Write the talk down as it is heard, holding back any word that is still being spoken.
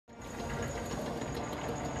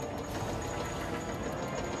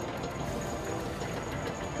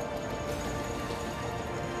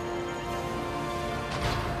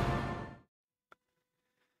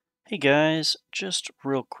Hey guys, just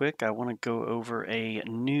real quick, I want to go over a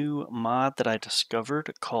new mod that I discovered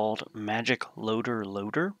called MagicLoader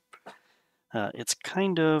Loader. It's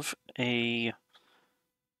kind of a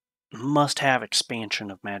must-have expansion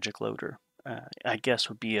of MagicLoader. I guess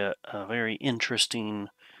would be a very interesting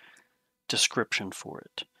description for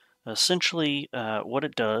it. Essentially, what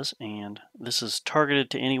it does, and this is targeted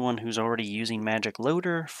to anyone who's already using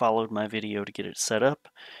MagicLoader, followed my video to get it set up,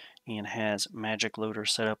 and has MagicLoader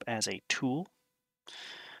set up as a tool.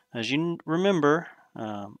 As you remember,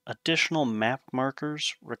 additional map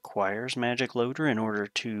markers requires MagicLoader in order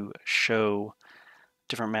to show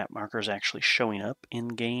different map markers actually showing up in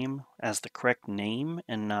game as the correct name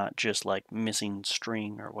and not just like missing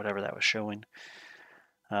string or whatever that was showing.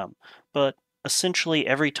 But essentially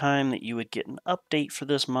every time that you would get an update for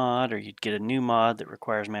this mod or you'd get a new mod that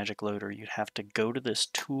requires MagicLoader, you'd have to go to this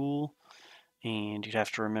tool and you'd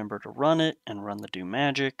have to remember to run it and run the do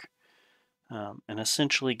magic. And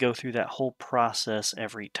essentially go through that whole process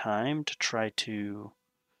every time to try to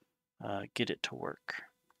get it to work.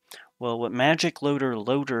 Well, what MagicLoader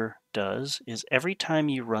Loader does is every time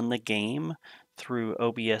you run the game through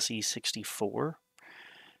OBS 64,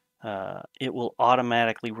 it will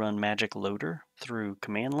automatically run MagicLoader through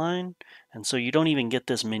command line, and so you don't even get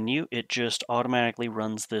this menu. It just automatically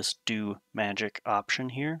runs this do magic option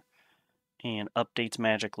here and updates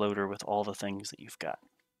MagicLoader with all the things that you've got.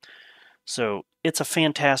 So it's a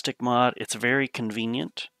fantastic mod. It's very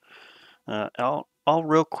convenient. I'll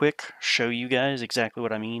real quick show you guys exactly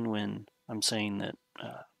what I mean when I'm saying that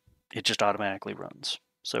it just automatically runs.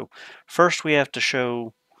 So first we have to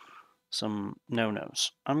show some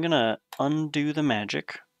no-nos. I'm going to undo the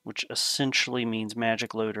magic, which essentially means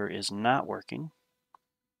MagicLoader is not working.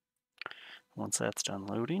 Once that's done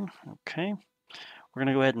loading, okay. We're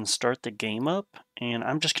going to go ahead and start the game up, and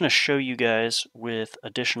I'm just going to show you guys with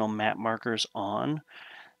additional map markers on.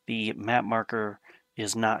 The map marker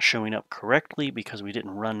is not showing up correctly because we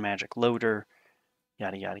didn't run MagicLoader,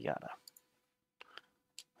 yada yada yada.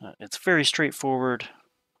 It's very straightforward,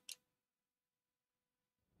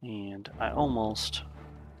 and I almost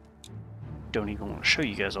don't even want to show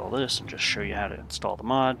you guys all this and just show you how to install the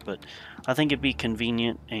mod, but I think it'd be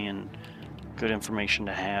convenient and good information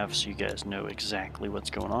to have so you guys know exactly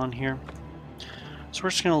what's going on here. So we're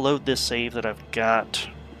just going to load this save that I've got.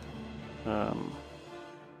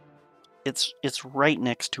 It's right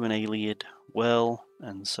next to an alien well,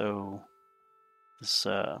 and so this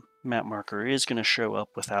map marker is going to show up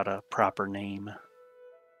without a proper name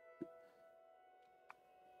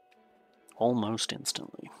almost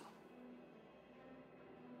instantly.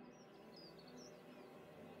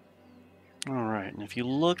 Alright, and if you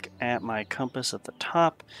look at my compass at the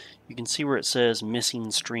top, you can see where it says missing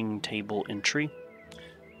string table entry.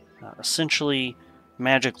 Essentially,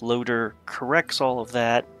 MagicLoader corrects all of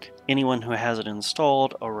that. Anyone who has it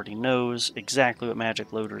installed already knows exactly what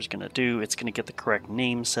MagicLoader is going to do. It's going to get the correct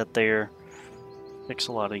name set there, fix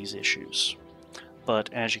a lot of these issues.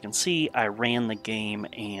 But as you can see, I ran the game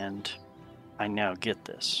and I now get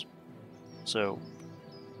this. So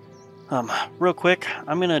real quick,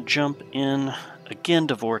 I'm going to jump in again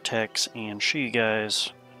to Vortex and show you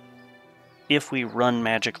guys if we run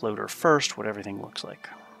MagicLoader first what everything looks like.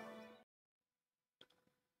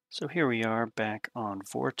 So here we are back on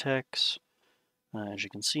Vortex. As you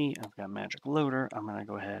can see, I've got MagicLoader. I'm going to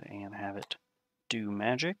go ahead and have it do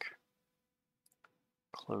magic.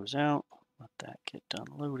 Close out, let that get done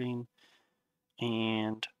loading,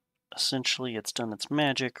 and essentially it's done its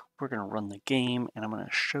magic. We're going to run the game, and I'm going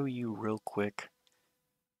to show you real quick.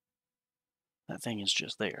 That thing is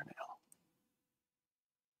just there now.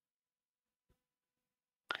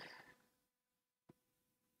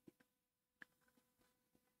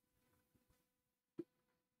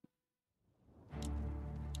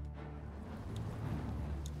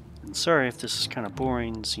 And sorry if this is kind of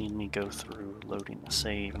boring, seeing me go through loading the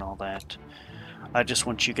save and all that. I just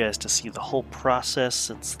want you guys to see the whole process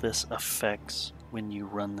since this affects when you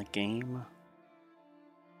run the game.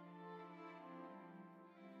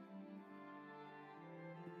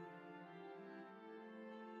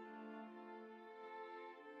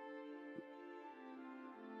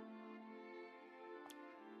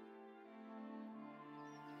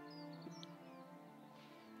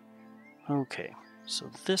 Okay, so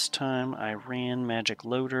this time I ran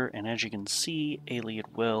MagicLoader, and as you can see, Alien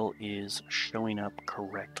Well is showing up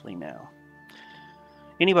correctly now.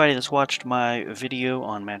 Anybody that's watched my video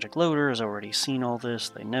on MagicLoader has already seen all this.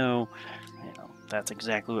 They know, that's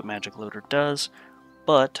exactly what MagicLoader does.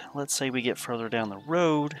 But let's say we get further down the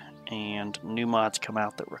road and new mods come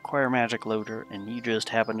out that require MagicLoader, and you just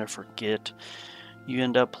happen to forget you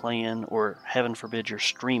end up playing, or heaven forbid you're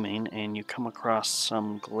streaming, and you come across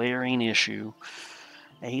some glaring issue.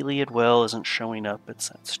 Ayleid Well isn't showing up, it's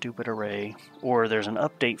that stupid array, or there's an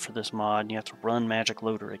update for this mod and you have to run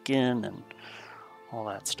MagicLoader again and all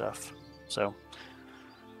that stuff. So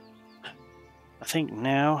I think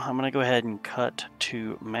now I'm going to go ahead and cut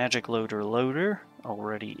to MagicLoader Loader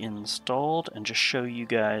already installed and just show you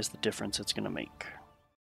guys the difference it's going to make.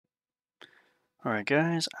 Alright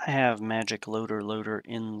guys, I have MagicLoader Loader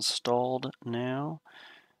installed now,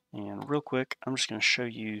 and real quick I'm just going to show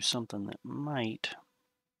you something that might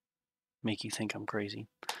make you think I'm crazy.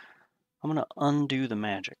 I'm going to undo the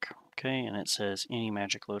magic, okay, and it says any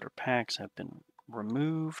MagicLoader packs have been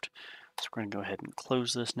removed, so we're going to go ahead and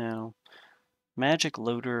close this now.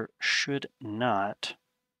 MagicLoader should not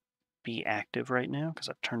be active right now because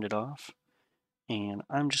I've turned it off, and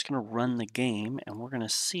I'm just going to run the game and we're going to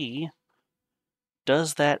see,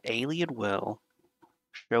 does that Ayleid Well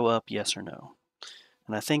show up, yes or no?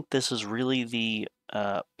 And I think this is really the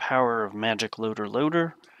power of MagicLoader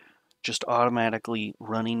Loader, just automatically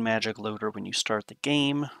running MagicLoader when you start the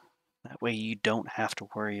game. That way you don't have to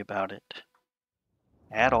worry about it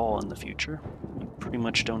at all in the future. You pretty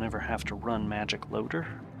much don't ever have to run MagicLoader,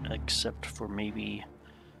 except for maybe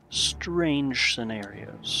strange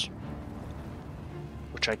scenarios,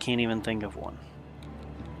 which I can't even think of one.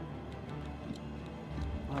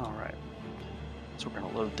 Alright, so we're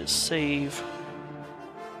going to load this save.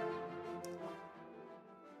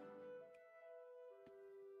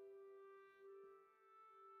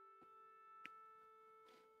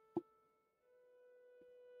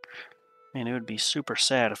 Man, it would be super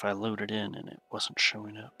sad if I loaded in and it wasn't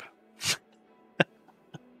showing up.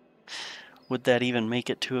 Would that even make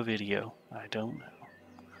it to a video? I don't know.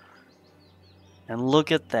 And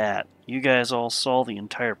look at that. You guys all saw the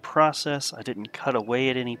entire process. I didn't cut away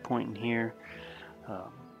at any point in here.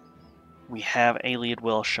 We have Ayleid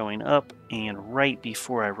Well showing up, and right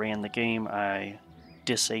before I ran the game, I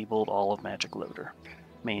disabled all of MagicLoader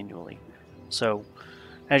manually. So,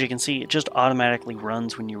 as you can see, it just automatically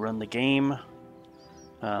runs when you run the game.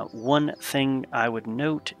 One thing I would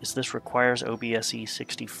note is this requires OBSE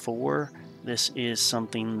 64. This is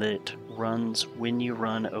something that runs when you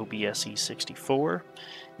run OBSE 64.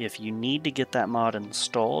 If you need to get that mod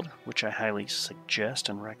installed, which I highly suggest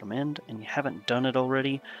and recommend, and you haven't done it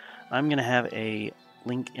already, I'm going to have a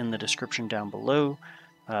link in the description down below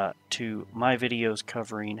to my videos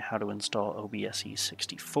covering how to install OBSE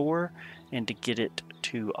 64 and to get it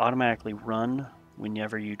to automatically run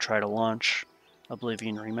whenever you try to launch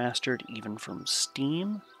Oblivion Remastered, even from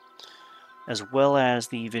Steam, as well as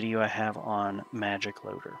the video I have on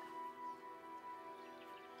MagicLoader.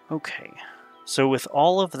 Okay, so with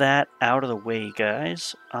all of that out of the way,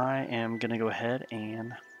 guys, I am going to go ahead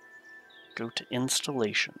and go to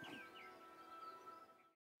installation.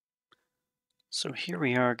 So here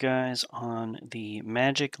we are, guys, on the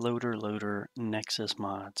MagicLoader Loader Nexus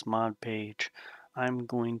Mods mod page. I'm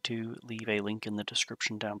going to leave a link in the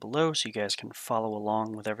description down below so you guys can follow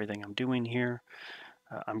along with everything I'm doing here.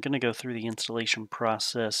 I'm going to go through the installation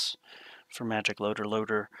process for MagicLoader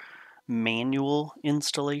Loader manual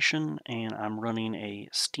installation, and I'm running a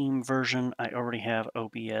Steam version. I already have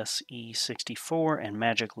OBSE 64 and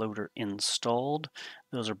MagicLoader installed.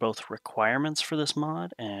 Those are both requirements for this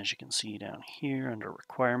mod, as you can see down here under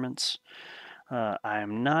requirements.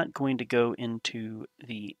 I'm not going to go into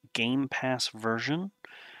the GamePass version,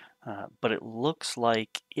 but it looks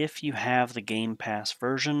like if you have the GamePass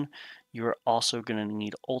version, you're also going to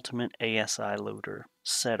need Ultimate ASI Loader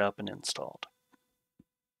set up and installed.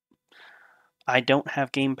 I don't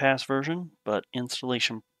have GamePass version, but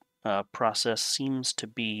installation process seems to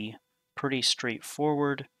be pretty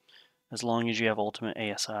straightforward as long as you have Ultimate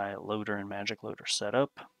ASI Loader and MagicLoader set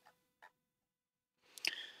up.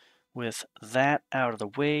 With that out of the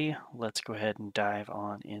way, let's go ahead and dive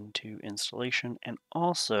on into installation. And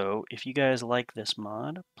also, if you guys like this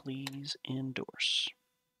mod, please endorse.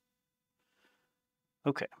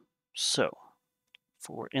 Okay, so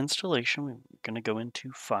for installation, we're going to go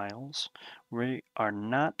into Files. We are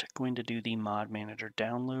not going to do the Mod Manager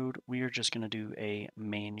download. We are just going to do a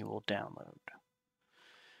manual download.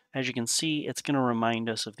 As you can see, it's going to remind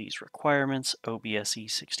us of these requirements.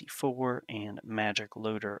 OBSE 64 and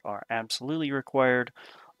MagicLoader are absolutely required.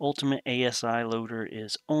 Ultimate ASI Loader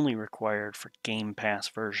is only required for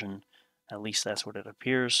GamePass version. At least that's what it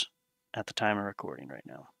appears at the time of recording right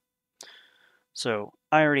now. So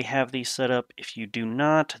I already have these set up. If you do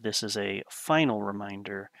not, this is a final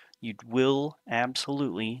reminder. You will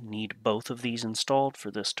absolutely need both of these installed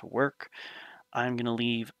for this to work. I'm going to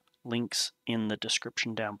leave links in the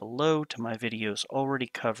description down below to my videos already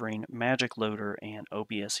covering MagicLoader and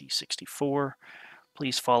OBSE64.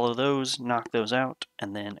 Please follow those, knock those out,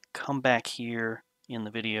 and then come back here in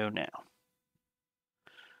the video now.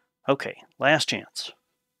 Okay, last chance.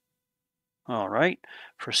 All right,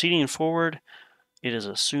 proceeding forward, it is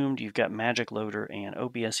assumed you've got MagicLoader and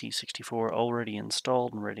OBSE64 already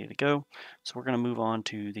installed and ready to go. So we're going to move on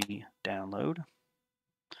to the download.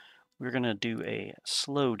 We're going to do a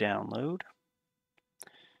slow download.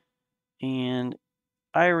 And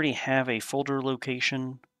I already have a folder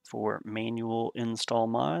location for manual install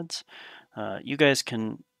mods. You guys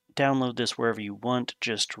can download this wherever you want.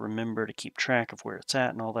 Just remember to keep track of where it's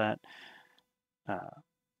at and all that.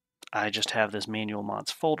 I just have this manual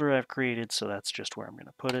mods folder I've created, so that's just where I'm going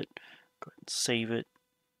to put it. Go ahead and save it.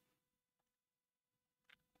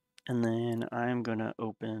 And then I'm going to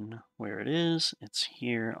open where it is. It's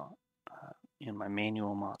here in my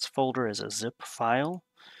manual mods folder as a zip file.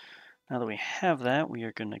 Now that we have that, we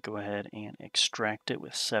are going to go ahead and extract it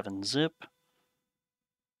with 7-zip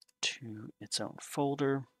to its own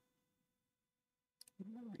folder.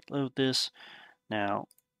 Reload this. Now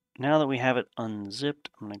that we have it unzipped,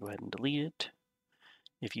 I'm going to go ahead and delete it.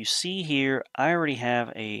 If you see here, I already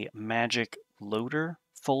have a MagicLoader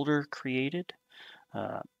folder created.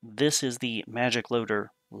 This is the MagicLoader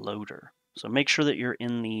loader. So make sure that you're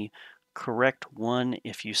in the correct one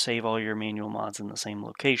if you save all your manual mods in the same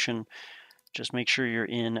location. Just make sure you're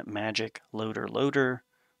in MagicLoader loader.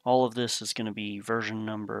 All of this is going to be version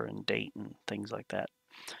number and date and things like that.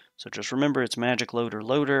 So just remember it's MagicLoader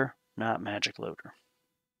loader, not MagicLoader.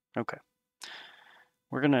 Okay.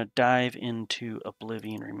 We're going to dive into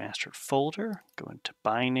Oblivion Remastered folder, go into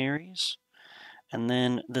Binaries, and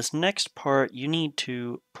then this next part you need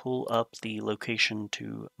to pull up the location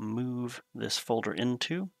to move this folder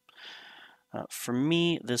into. For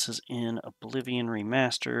me, this is in Oblivion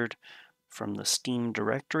Remastered from the Steam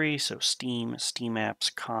directory, so Steam,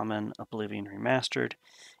 steamapps, common, Oblivion Remastered,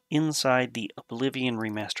 inside the Oblivion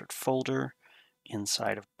Remastered folder,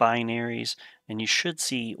 inside of Binaries, and you should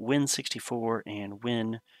see Win64 and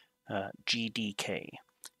WinGDK.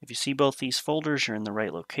 If you see both these folders, you're in the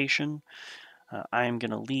right location. I am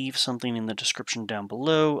going to leave something in the description down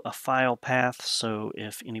below, a file path, so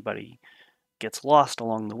if anybody gets lost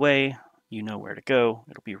along the way, you know where to go.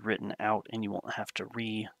 It'll be written out and you won't have to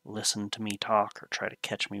re-listen to me talk or try to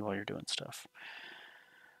catch me while you're doing stuff.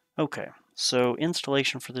 Okay, so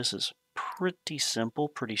installation for this is pretty simple,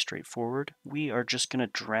 pretty straightforward. We are just going to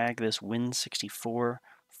drag this Win64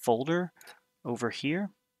 folder over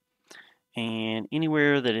here, and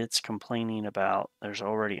anywhere that it's complaining about there's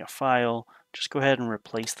already a file, just go ahead and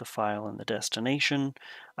replace the file in the destination.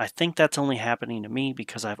 I think that's only happening to me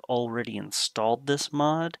because I've already installed this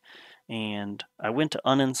mod, and I went to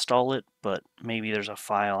uninstall it, but maybe there's a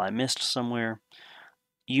file I missed somewhere.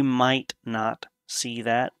 You might not see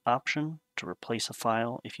that option to replace a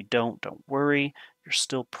file. If you don't worry. You're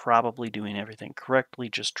still probably doing everything correctly,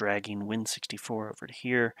 just dragging Win64 over to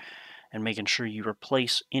here and making sure you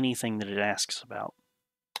replace anything that it asks about.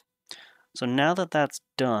 So now that that's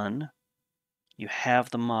done, you have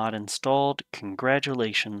the mod installed.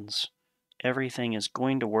 Congratulations. Everything is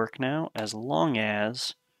going to work now as long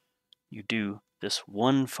as you do this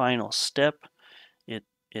one final step.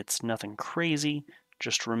 It's nothing crazy.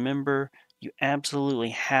 Just remember, you absolutely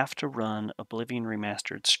have to run Oblivion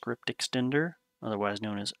Remastered Script Extender, otherwise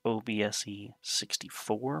known as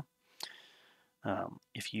OBSE64.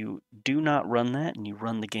 If you do not run that and you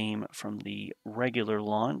run the game from the regular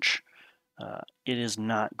launch, it is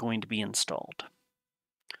not going to be installed.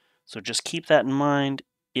 So just keep that in mind.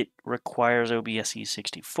 It requires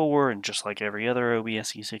OBSE64, and just like every other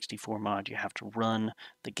OBSE64 mod, you have to run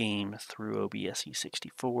the game through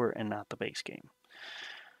OBSE64 and not the base game.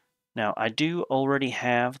 Now, I do already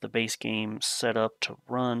have the base game set up to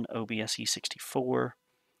run OBSE64.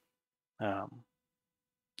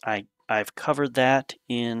 I've covered that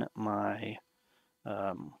in my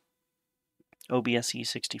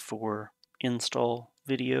OBSE64 install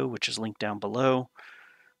video, which is linked down below.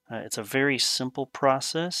 It's a very simple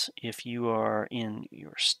process. If you are in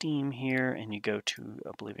your Steam here and you go to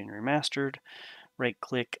Oblivion Remastered,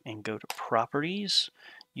 right-click and go to Properties,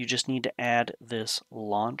 you just need to add this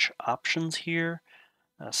launch options here.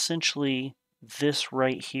 Essentially, this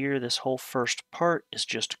right here, this whole first part is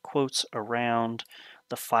just quotes around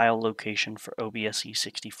the file location for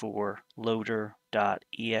OBSE64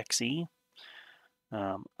 loader.exe.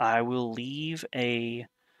 I will leave a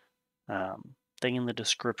thing in the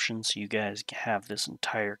description so you guys have this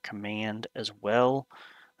entire command as well.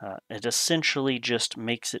 It essentially just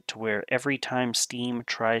makes it to where every time Steam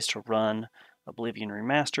tries to run Oblivion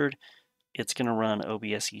Remastered, it's going to run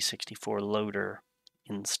OBSE64 Loader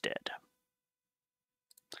instead.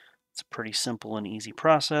 It's a pretty simple and easy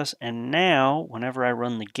process, and now whenever I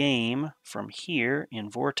run the game from here in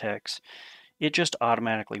Vortex, it just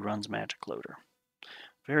automatically runs MagicLoader.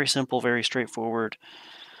 Very simple, very straightforward.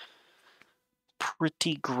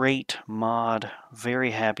 Pretty great mod.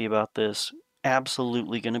 Very happy about this.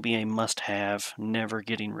 Absolutely going to be a must-have. Never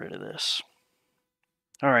getting rid of this.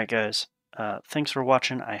 Alright guys, thanks for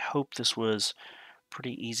watching. I hope this was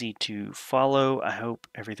pretty easy to follow. I hope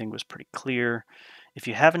everything was pretty clear. If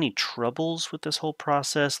you have any troubles with this whole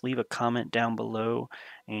process, leave a comment down below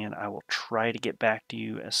and I will try to get back to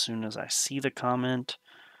you as soon as I see the comment.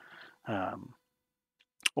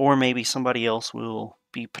 Or maybe somebody else will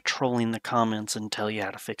be patrolling the comments and tell you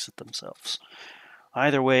how to fix it themselves.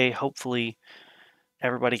 Either way, hopefully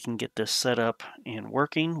everybody can get this set up and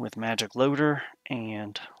working with MagicLoader,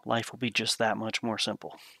 and life will be just that much more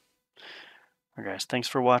simple. Alright guys, thanks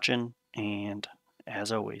for watching, and as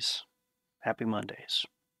always, happy Mondays.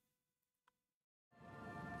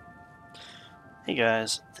 Hey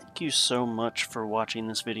guys, thank you so much for watching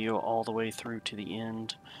this video all the way through to the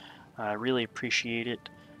end. I really appreciate it,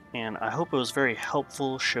 and I hope it was very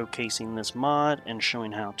helpful showcasing this mod and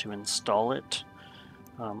showing how to install it.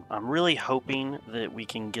 I'm really hoping that we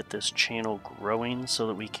can get this channel growing so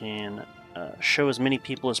that we can show as many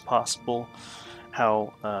people as possible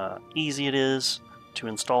how easy it is to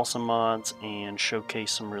install some mods and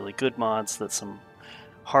showcase some really good mods that some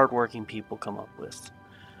hardworking people come up with.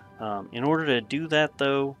 In order to do that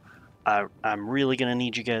though, I'm really going to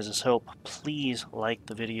need you guys' help. Please like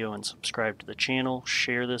the video and subscribe to the channel.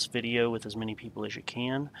 Share this video with as many people as you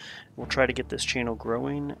can. We'll try to get this channel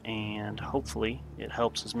growing, and hopefully it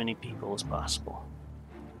helps as many people as possible.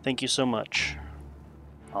 Thank you so much.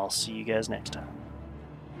 I'll see you guys next time.